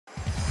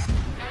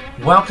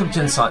Welcome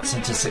to Insights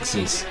into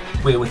Success,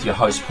 where with your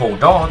host Paul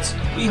Dodds,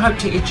 we hope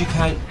to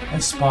educate,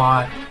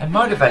 inspire and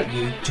motivate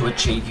you to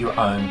achieve your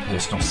own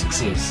personal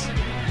success.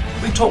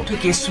 We talk to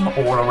guests from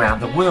all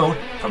around the world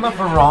from a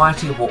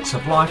variety of walks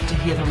of life to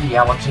hear the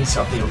realities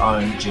of their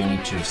own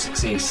journey to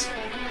success.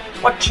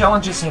 What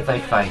challenges have they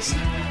faced?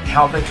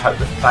 How have they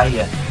coped with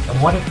failure?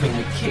 And what have been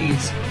the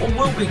keys or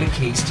will be the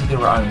keys to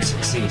their own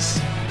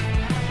success?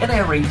 In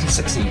our Read to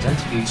Succeed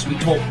interviews, we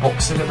talk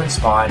books that have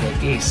inspired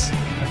our guests,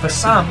 and for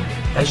some,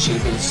 they share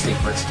their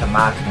secrets to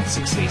marketing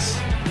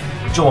success.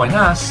 Join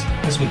us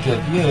as we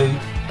give you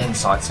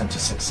insights into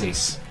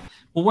success.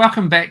 Well,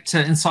 welcome back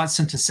to Insights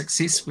into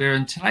Success, where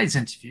in today's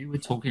interview, we're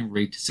talking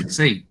Read to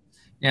Succeed.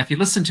 Now, if you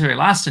listened to our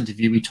last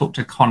interview, we talked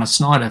to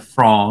Snyder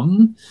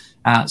from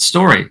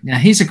Story. Now,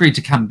 he's agreed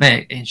to come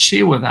back and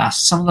share with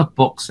us some of the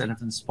books that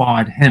have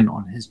inspired him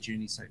on his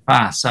journey so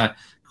far. So,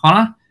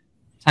 Connor,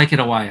 take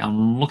it away.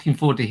 I'm looking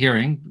forward to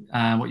hearing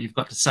what you've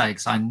got to say,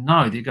 because I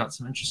know you've got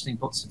some interesting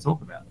books to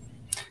talk about.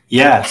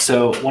 Yeah,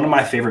 so one of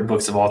my favorite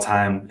books of all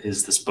time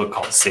is this book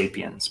called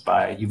Sapiens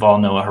by Yuval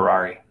Noah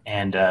Harari,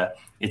 and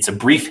it's a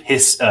brief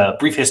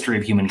history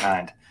of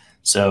humankind.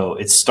 So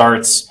it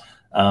starts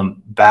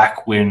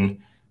back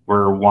when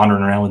we're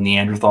wandering around with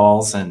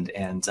Neanderthals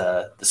and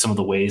some of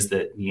the ways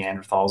that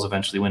Neanderthals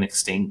eventually went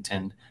extinct,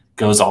 and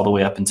goes all the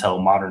way up until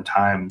modern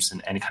times,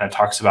 and it kind of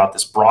talks about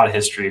this broad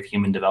history of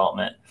human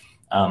development.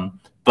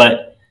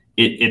 But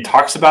it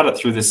talks about it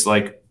through this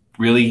like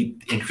really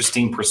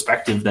interesting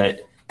perspective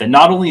that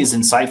not only is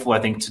insightful, I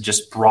think, to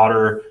just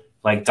broader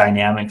like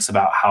dynamics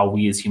about how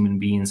we as human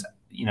beings,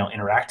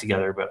 interact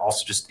together, but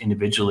also just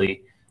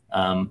individually,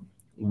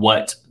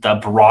 what the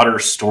broader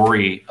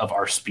story of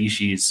our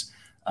species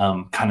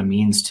kind of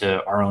means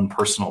to our own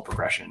personal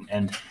progression.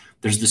 And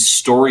there's this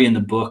story in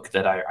the book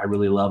that I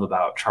really love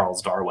about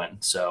Charles Darwin.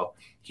 So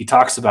he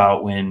talks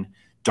about when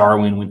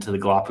Darwin went to the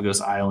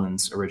Galapagos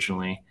Islands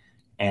originally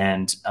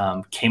and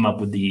came up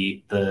with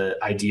the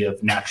idea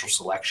of natural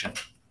selection.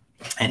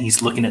 And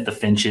he's looking at the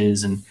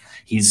finches, and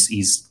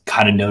he's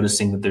kind of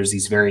noticing that there's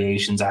these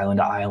variations island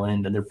to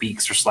island, and their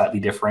beaks are slightly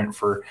different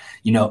for,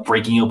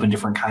 breaking open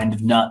different kind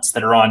of nuts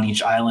that are on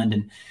each island.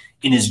 And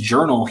in his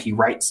journal, he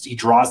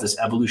draws this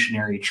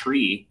evolutionary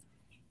tree,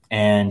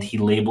 and he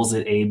labels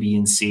it A, B,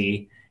 and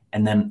C.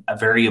 And then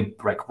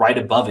right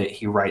above it,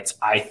 he writes,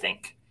 "I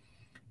think."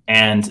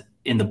 And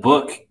in the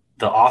book,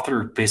 the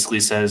author basically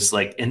says,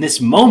 like, in this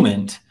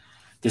moment,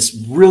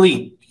 this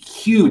really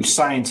huge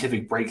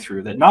scientific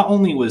breakthrough that not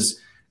only was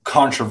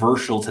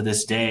controversial to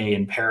this day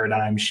and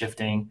paradigm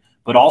shifting,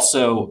 but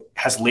also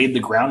has laid the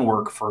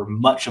groundwork for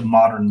much of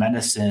modern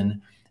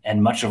medicine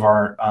and much of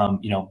our,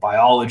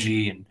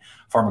 biology and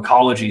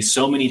pharmacology,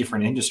 so many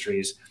different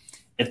industries.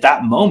 At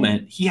that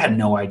moment, he had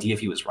no idea if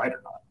he was right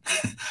or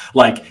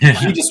not.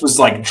 He just was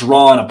like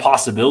drawing a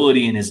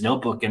possibility in his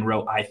notebook and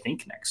wrote, "I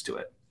think" next to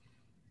it.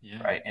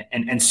 Yeah. Right.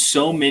 And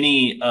so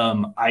many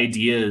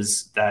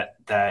ideas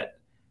that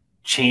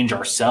change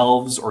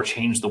ourselves or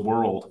change the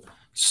world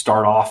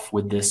start off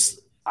with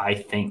this "I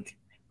think,"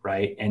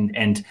 right?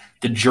 And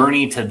the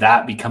journey to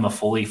that become a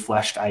fully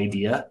fleshed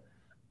idea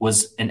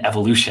was an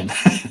evolution,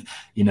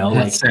 in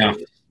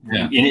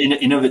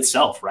of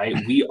itself, right?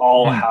 We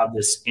all have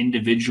this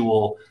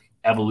individual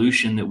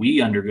evolution that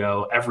we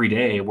undergo every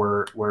day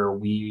where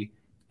we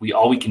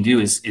all we can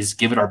do is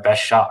give it our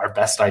best shot, our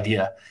best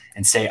idea,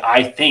 and say,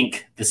 "I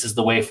think this is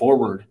the way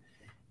forward,"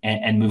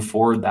 and move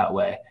forward that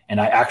way. And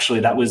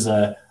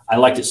I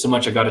liked it so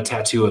much, I got a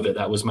tattoo of it.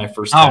 That was my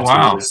first tattoo.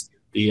 Wow. Was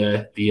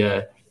the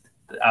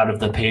out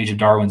of the page of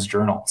Darwin's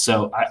journal.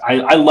 So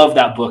I love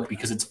that book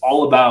because it's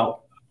all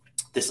about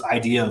this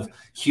idea of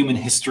human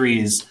history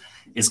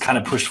is kind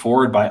of pushed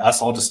forward by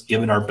us all just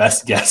giving our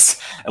best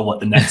guess at what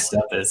the next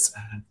step is.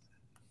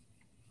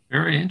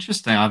 Very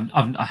interesting.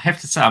 I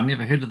have to say, I've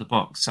never heard of the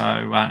book,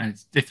 so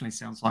it definitely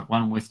sounds like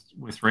one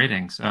worth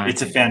reading. So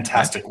it's a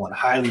fantastic one.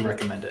 Highly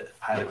recommend it.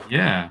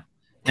 Yeah.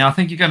 Now, I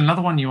think you got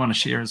another one you want to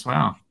share as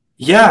well.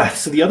 Yeah.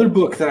 So the other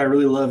book that I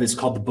really love is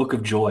called The Book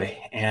of Joy.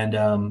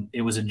 And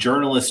it was a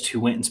journalist who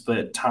went and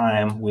spent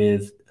time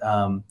with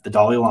the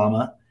Dalai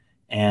Lama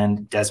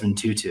and Desmond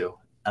Tutu,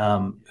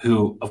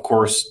 who, of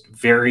course,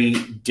 very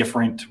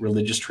different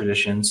religious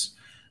traditions,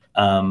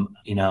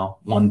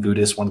 one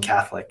Buddhist, one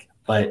Catholic,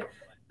 but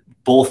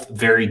both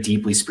very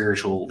deeply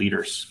spiritual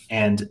leaders.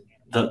 And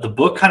the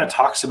book kind of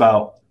talks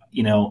about,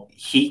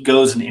 he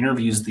goes and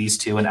interviews these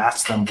two and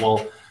asks them,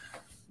 well,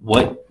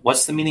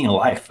 what's the meaning of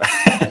life?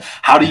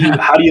 How do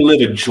you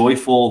live a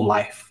joyful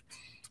life?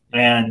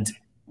 And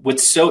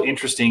what's so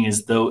interesting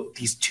is, though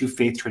these two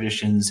faith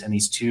traditions and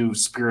these two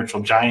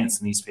spiritual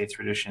giants in these faith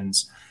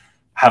traditions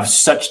have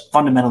such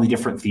fundamentally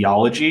different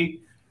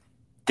theology,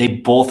 they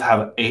both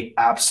have a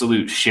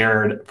absolute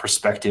shared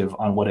perspective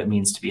on what it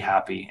means to be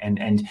happy.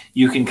 And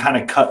you can kind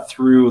of cut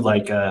through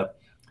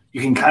you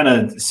can kind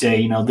of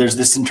say, there's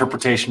this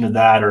interpretation of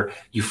that, or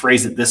you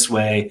phrase it this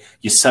way,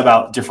 you sub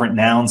out different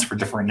nouns for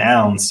different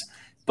nouns,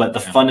 but the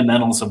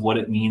fundamentals of what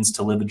it means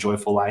to live a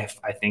joyful life,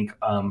 I think,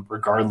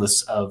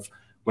 regardless of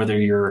whether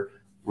you're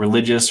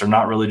religious or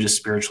not religious,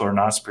 spiritual or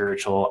not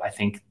spiritual, I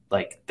think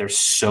like there's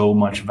so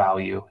much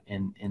value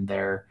in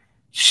their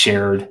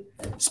shared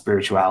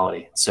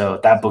spirituality. So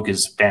that book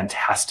is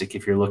fantastic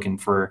if you're looking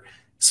for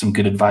some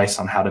good advice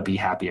on how to be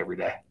happy every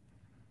day.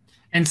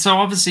 And so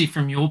obviously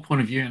from your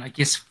point of view, and I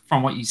guess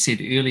from what you said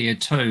earlier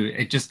too,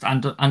 it just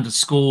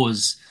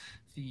underscores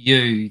for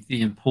you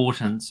the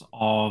importance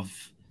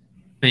of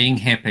being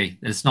happy.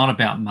 It's not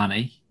about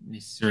money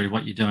necessarily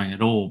what you're doing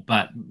at all,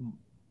 but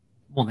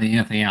more than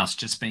anything else,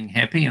 just being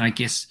happy. And I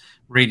guess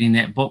reading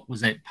that book,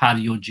 was that part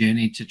of your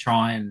journey to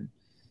try and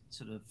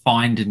sort of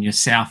find in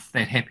yourself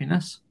that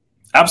happiness?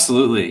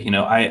 Absolutely.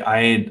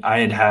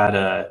 I had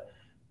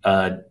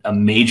a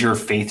major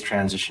faith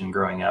transition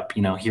growing up.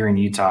 Here in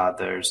Utah,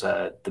 there's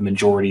the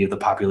majority of the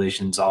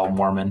population's all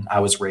Mormon. I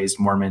was raised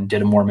Mormon,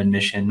 did a Mormon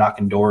mission,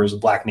 knocking doors,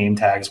 black name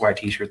tags, white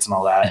t-shirts and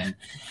all that. And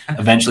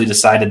eventually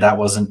decided that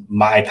wasn't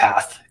my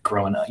path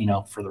growing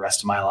up, for the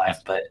rest of my life.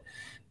 But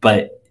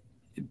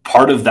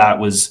part of that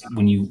was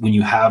when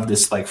you have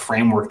this like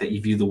framework that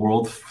you view the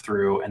world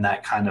through, and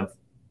that kind of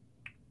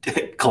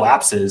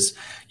collapses,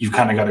 you've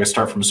kind of got to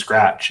start from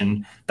scratch.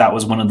 And that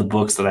was one of the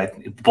books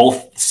that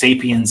both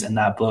Sapiens and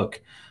that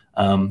book,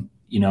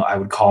 I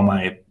would call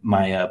my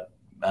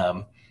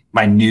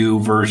new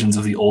versions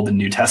of the Old and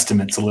New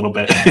Testaments a little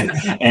bit.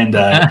 and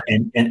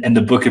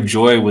the Book of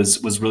Joy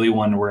was really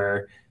one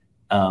where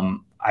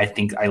I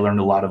think I learned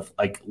a lot of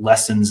like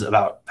lessons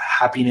about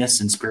happiness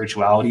and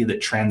spirituality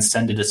that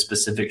transcended a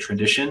specific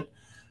tradition,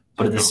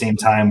 but at the same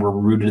time were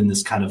rooted in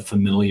this kind of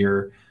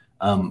familiar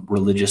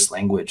religious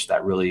language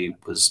that really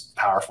was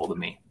powerful to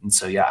me. And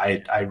so, yeah,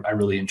 I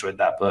really enjoyed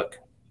that book.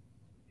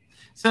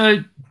 So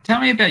tell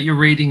me about your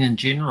reading in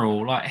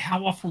general. Like,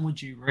 how often would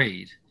you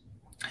read?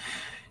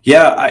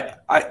 Yeah,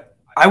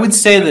 I would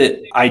say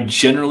that I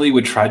generally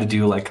would try to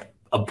do like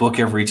a book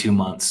every 2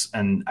 months.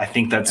 And I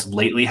think that's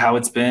lately how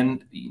it's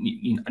been.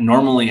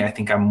 Normally, I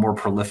think I'm more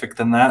prolific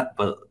than that,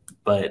 but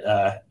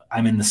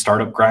I'm in the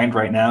startup grind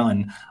right now,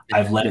 and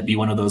I've let it be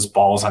one of those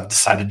balls I've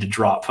decided to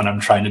drop when I'm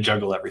trying to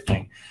juggle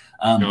everything.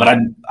 But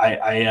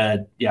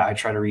I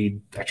try to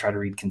read. I try to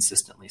read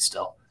consistently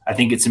still. I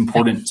think it's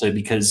important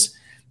because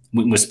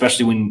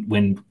especially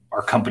when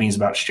our company is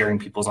about sharing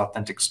people's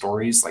authentic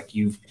stories,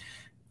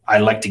 I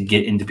like to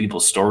get into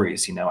people's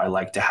stories. I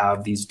like to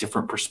have these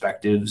different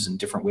perspectives and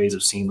different ways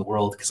of seeing the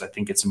world, because I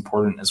think it's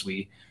important as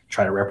we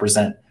try to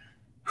represent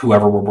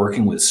whoever we're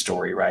working with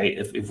story, right?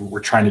 If we're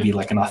trying to be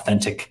like an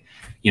authentic,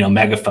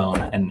 megaphone,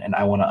 and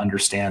I want to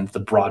understand the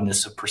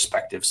broadness of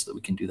perspectives so that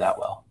we can do that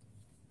well.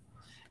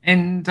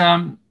 And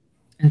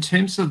in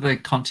terms of the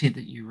content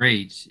that you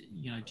read,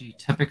 do you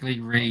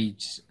typically read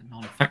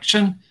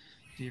nonfiction?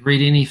 Do you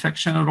read any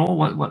fiction at all?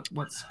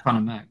 What's kind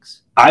of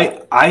mix?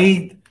 I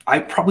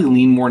probably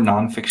lean more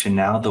nonfiction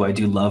now, though I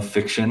do love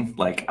fiction.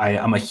 Like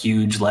I'm a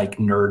huge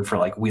nerd for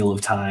Wheel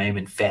of Time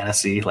and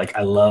fantasy.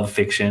 I love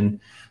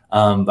fiction,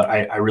 but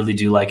I really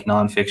do like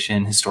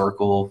nonfiction,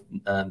 historical,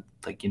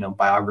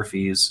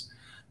 biographies.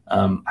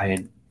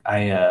 I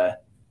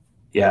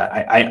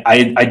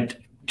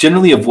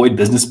generally avoid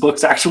business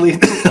books. Actually,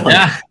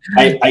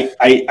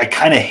 I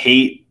kind of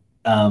hate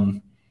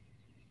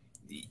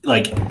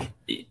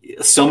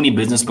so many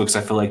business books.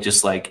 I feel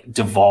just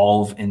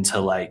devolve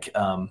into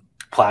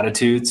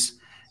platitudes,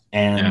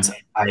 and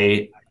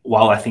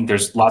while I think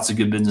there's lots of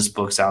good business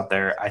books out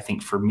there, I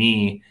think for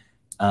me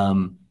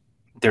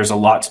there's a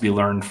lot to be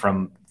learned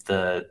from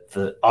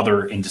the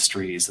other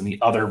industries and the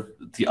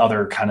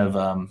other kind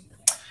of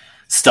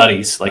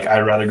studies.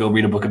 I'd rather go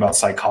read a book about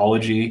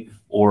psychology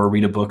or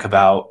read a book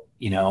about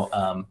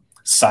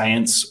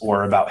science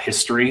or about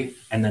history,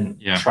 and then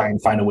try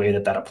and find a way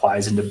that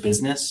applies into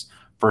business,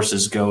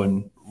 versus go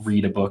and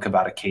read a book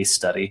about a case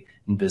study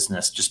in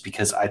business, just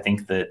because I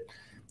think that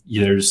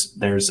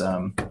there's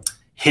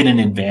hidden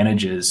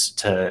advantages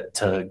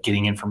to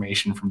getting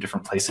information from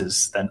different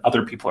places than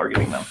other people are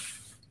getting them.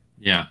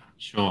 Yeah,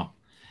 sure.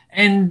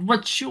 And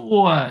what's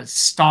your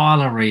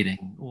style of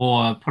reading,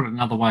 or put it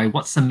another way,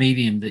 what's the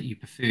medium that you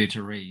prefer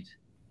to read?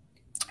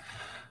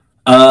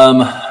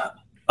 Are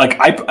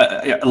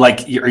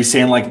you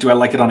saying do I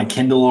like it on a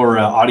Kindle or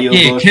an audio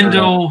book? Yeah,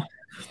 Kindle,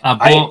 a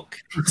book.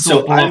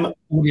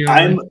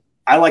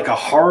 I like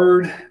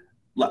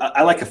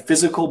a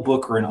physical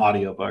book or an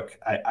audio book.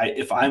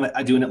 If I'm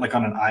doing it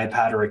on an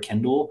iPad or a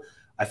Kindle,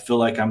 I feel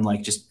like I'm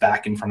just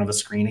back in front of a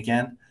screen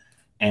again,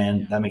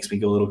 and that makes me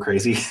go a little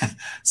crazy.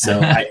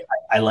 So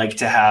I like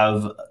to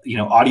have,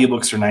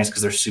 audiobooks are nice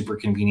because they're super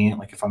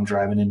convenient. If I'm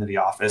driving into the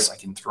office, I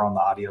can throw on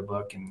the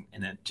audiobook and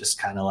it just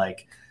kind of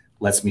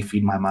lets me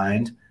feed my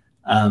mind.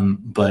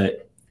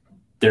 But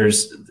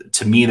there's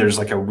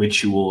a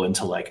ritual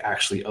into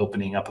actually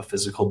opening up a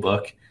physical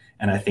book.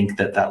 And I think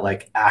that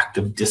act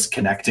of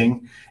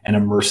disconnecting and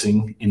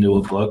immersing into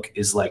a book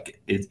is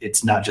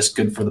it's not just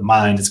good for the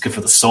mind, it's good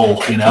for the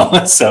soul,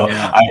 So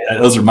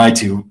those are my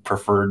two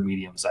preferred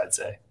mediums, I'd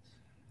say.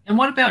 And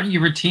what about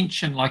your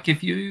retention?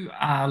 If you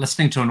are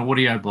listening to an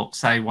audiobook,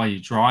 say while you're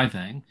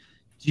driving,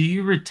 do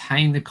you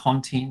retain the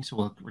content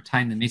or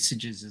retain the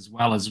messages as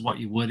well as what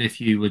you would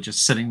if you were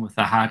just sitting with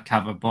a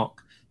hardcover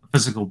book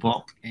physical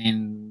book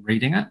and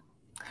reading it?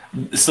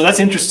 So that's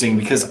interesting,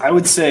 because I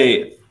would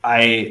say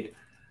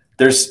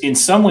there's in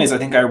some ways I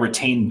think I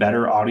retain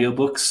better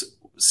audiobooks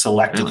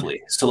selectively.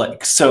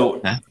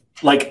 Really?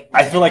 Like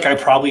I feel like I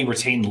probably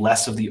retain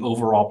less of the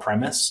overall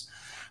premise,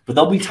 but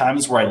there'll be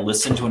times where I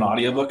listen to an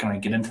audiobook and I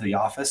get into the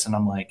office and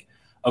I'm like,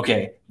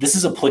 okay, this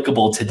is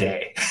applicable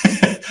today.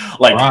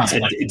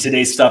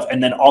 Today's stuff.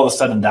 And then all of a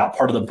sudden that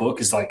part of the book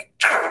is like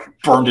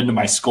burned into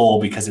my skull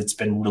because it's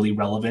been really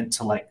relevant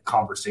to like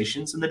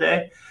conversations in the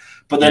day.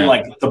 But then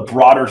like the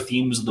broader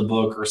themes of the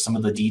book or some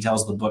of the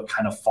details of the book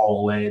kind of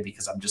fall away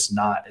because I'm just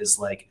not as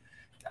like,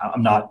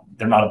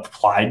 they're not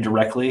applied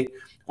directly.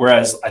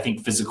 Whereas I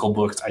think physical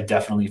books, I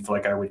definitely feel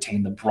like I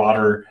retain the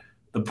broader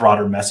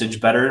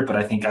message better. But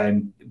I think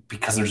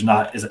because there's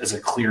not as a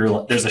clear,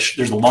 there's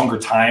a longer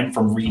time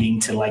from reading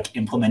to like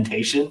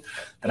implementation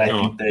that I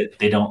think that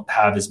they don't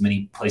have as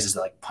many places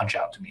that like punch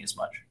out to me as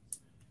much.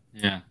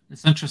 Yeah,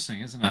 it's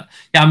interesting, isn't it?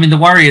 Yeah, I mean, the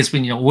worry is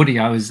when your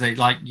audio is that,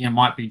 like, you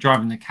might be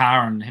driving the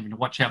car and having to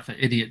watch out for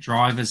idiot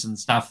drivers and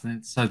stuff,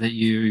 so that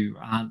you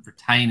aren't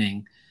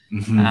retaining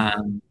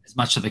as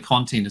much of the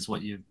content as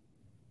what you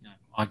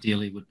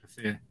ideally would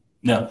prefer.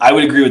 No, I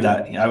would agree with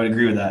that. I would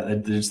agree with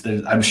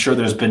that. I'm sure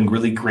there's been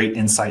really great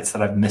insights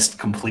that I've missed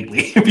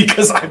completely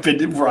because I've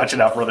been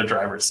watching out for other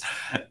drivers.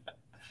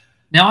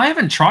 Now, I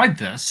haven't tried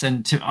this,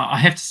 and I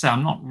have to say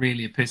I'm not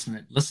really a person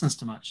that listens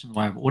to much in the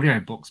way of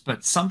audiobooks,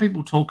 but some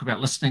people talk about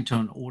listening to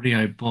an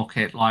audiobook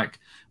at like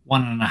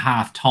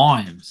 1.5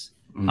 times.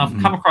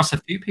 I've come across a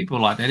few people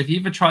like that. Have you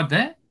ever tried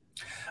that?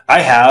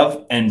 I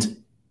have,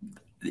 and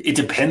it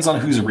depends on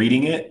who's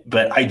reading it,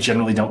 but I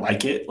generally don't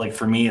like it. Like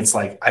for me, it's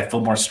like I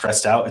feel more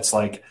stressed out. It's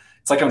like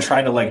I'm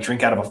trying to like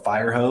drink out of a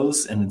fire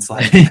hose, and it's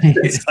like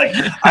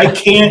I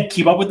can't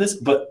keep up with this.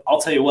 But I'll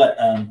tell you what,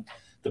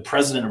 the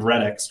president of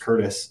RedX,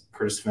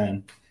 Curtis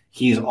Fenn,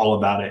 he's all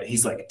about it.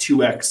 He's like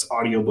 2x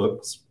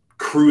audiobooks,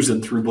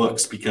 cruising through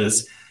books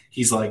because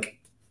he's like,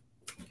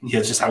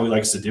 it's just how he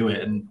likes to do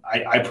it. And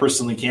I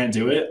personally can't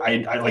do it.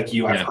 I like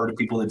you, I've heard of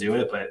people that do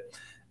it, but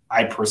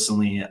I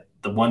personally,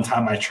 the one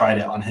time I tried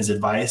it on his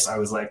advice, I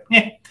was like,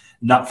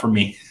 not for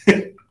me.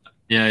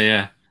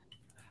 Yeah.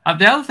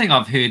 The other thing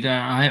I've heard,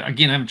 I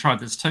haven't tried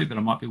this too, but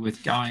it might be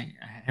worth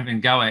having a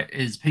go at,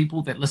 is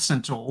people that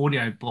listen to an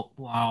audio book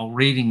while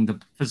reading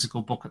the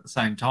physical book at the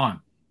same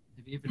time.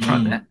 Have you ever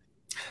tried that?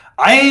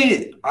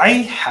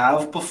 I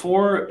have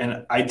before,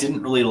 and I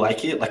didn't really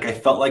like it. Like I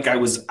felt like I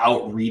was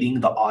out reading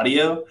the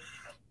audio,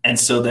 and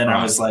so then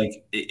I was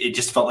like, it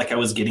just felt like I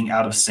was getting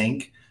out of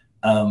sync.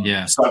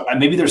 So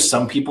maybe there's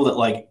some people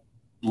that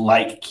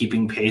like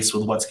keeping pace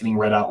with what's getting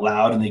read out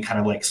loud, and they kind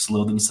of like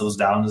slow themselves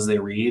down as they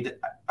read.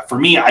 For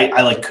me,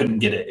 I like couldn't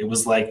get it. It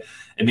was like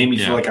it made me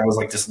feel like I was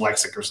like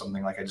dyslexic or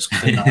something. Like I just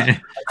could not, I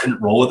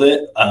couldn't roll with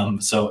it.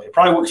 So it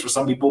probably works for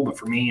some people, but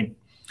for me,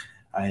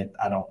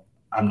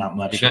 I'm not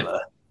much of a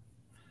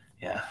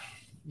Yeah,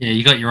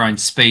 you got your own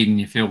speed and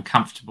you feel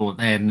comfortable with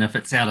that. And if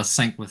it's out of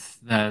sync with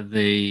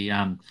the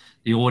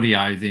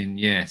audio, then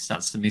it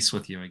starts to mess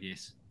with you, I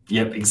guess.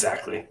 Yep,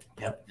 exactly.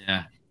 Yep.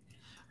 Yeah.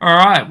 All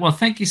right. Well,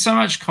 thank you so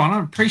much, Connor.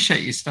 I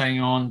appreciate you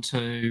staying on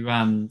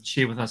to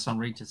share with us on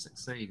Read to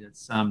Succeed.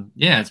 It's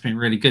it's been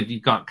really good.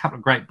 You've got a couple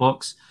of great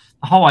books.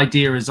 The whole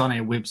idea is on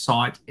our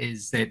website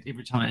is that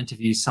every time I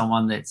interview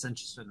someone that's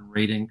interested in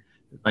reading,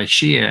 they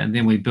share, and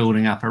then we're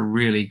building up a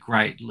really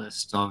great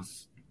list of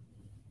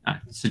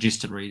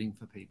suggested reading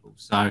for people.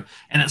 So,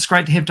 and it's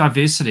great to have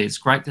diversity. It's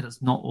great that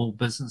it's not all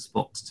business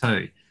books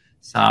too.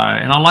 So,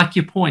 and I like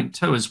your point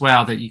too as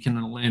well, that you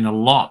can learn a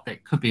lot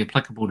that could be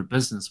applicable to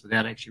business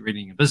without actually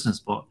reading a business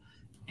book,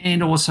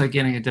 and also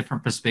getting a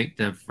different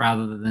perspective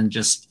rather than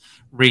just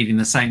reading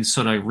the same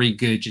sort of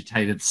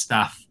regurgitated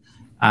stuff,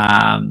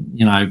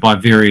 by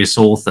various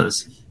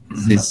authors.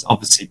 There's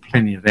obviously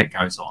plenty of that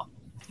goes on.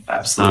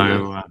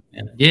 Absolutely.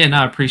 So,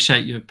 I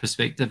appreciate your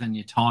perspective and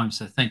your time.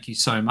 So thank you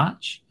so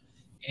much.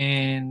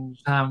 And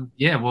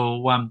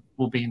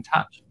we'll be in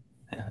touch.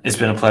 It's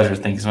been a pleasure.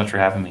 Thank you so much for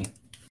having me.